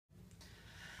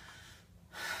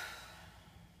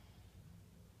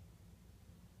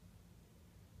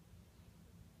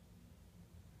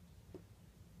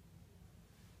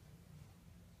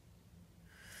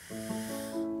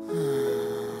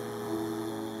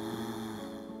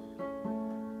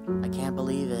can't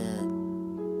believe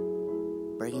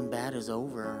it. Breaking Bad is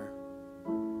over.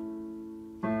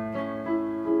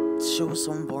 This show was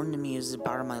so important to me. It was a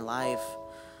part of my life.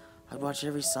 I'd watch it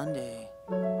every Sunday.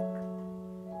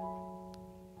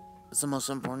 It's the most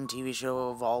important TV show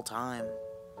of all time.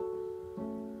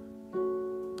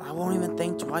 I won't even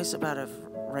think twice about it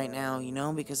right now, you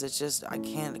know, because it's just, I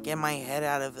can't get my head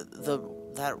out of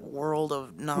that world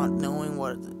of not knowing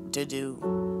what to do.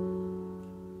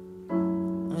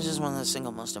 It's just one of the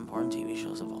single most important TV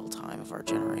shows of all time, of our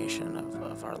generation,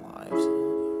 of our lives.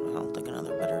 I don't think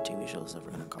another better TV show is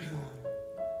ever gonna come along.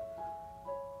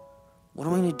 What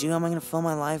am I gonna do? How am I gonna fill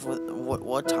my life with?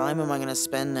 What time am I gonna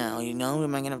spend now? You know,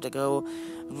 am I gonna have to go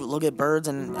look at birds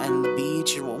and the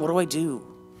beach? What do I do?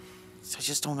 I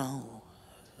just don't know.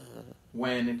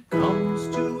 When it comes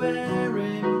to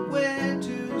Aaron, where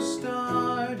to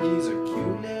start? He's a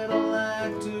cute little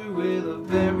actor with a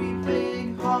very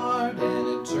big heart, and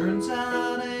it turns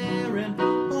out Aaron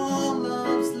Paul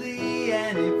loves Lee,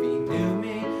 and if he knew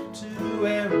me too,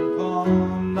 Aaron Paul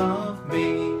loved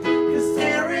me, 'cause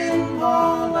Aaron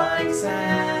Paul likes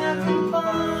having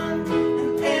fun,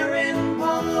 and Aaron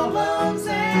Paul loves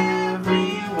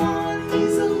everyone.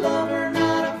 He's a lover,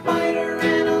 not a fighter,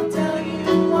 and I'll tell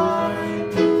you why.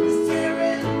 'Cause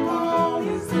Aaron Paul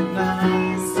is the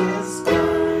nicest guy.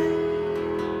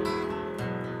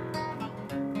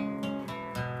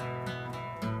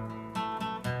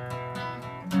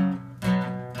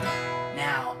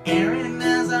 Now, Aaron,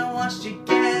 as I watched you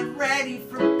get ready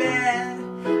for bed,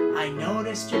 I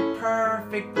noticed your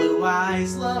perfect blue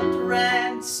eyes looked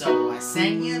red. So I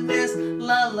sang you this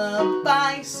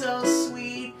lullaby so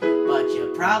sweet, but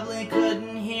you probably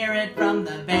couldn't hear it from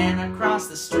the van across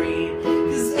the street.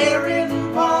 'Cause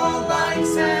Aaron Paul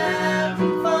likes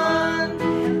having fun,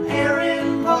 and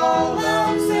Aaron Paul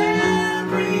loves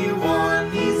everyone.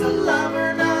 He's a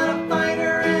lover, not a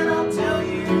fighter, and I'll tell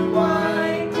you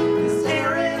why. 'Cause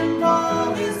Aaron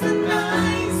Paul is the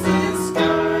nicest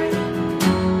guy.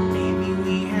 Maybe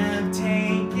we have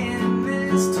taken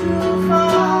this too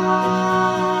far.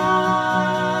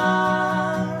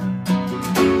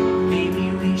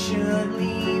 Maybe we should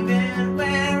leave it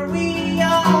where we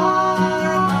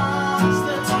are, amongst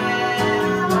the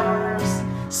towers.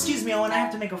 Excuse me, Owen, I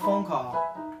have to make a phone call.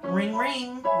 Ring,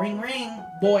 ring, ring, ring.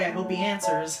 Boy, I hope he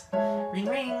answers. Ring,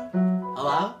 ring.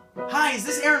 Hello? Hi, is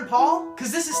this Aaron Paul?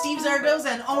 'Cause this is Steve Zaragoza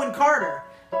and Owen Carter.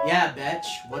 Yeah, bitch.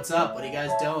 What's up? What are you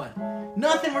guys doing?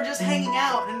 Nothing, we're just hanging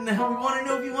out, and we want to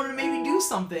know if you want to maybe do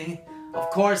something. Of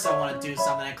course I want to do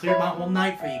something. I cleared my whole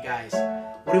night for you guys.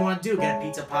 What do you want to do? Get a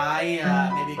pizza pie?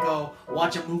 Maybe go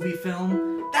watch a movie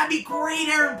film? That'd be great,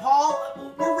 Aaron Paul.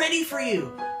 We're ready for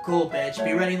you. Cool, bitch.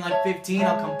 Be ready in like 15.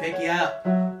 I'll come pick you up.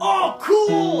 Oh,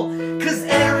 cool! 'Cause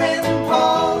Aaron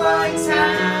Paul likes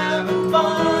having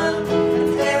fun,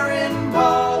 and Aaron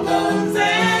Paul loves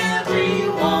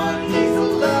everyone. He's a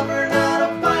lover, not a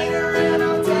fighter, and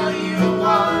I'll tell you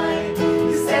why.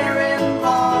 'Cause Aaron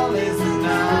Paul is the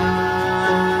nicest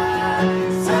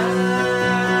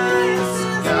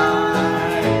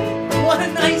guy. What a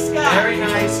nice guy! Very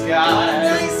nice guy. What a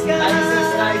nice guy!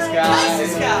 Nicest nice guy.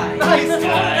 Nicest guy. Nice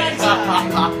guy.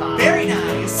 Very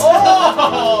nice.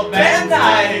 Oh, very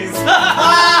nice.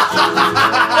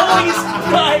 Oh, he's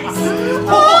nice.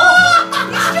 Oh,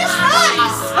 he's just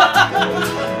nice.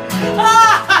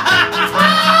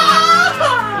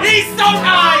 He's so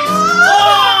nice. Oh,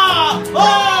 oh,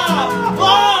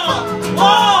 oh,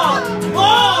 oh,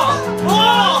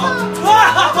 oh,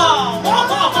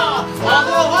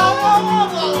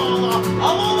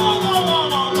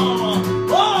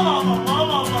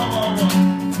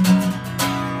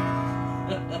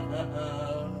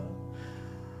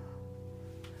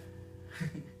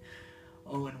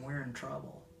 Oh, and we're in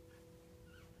trouble.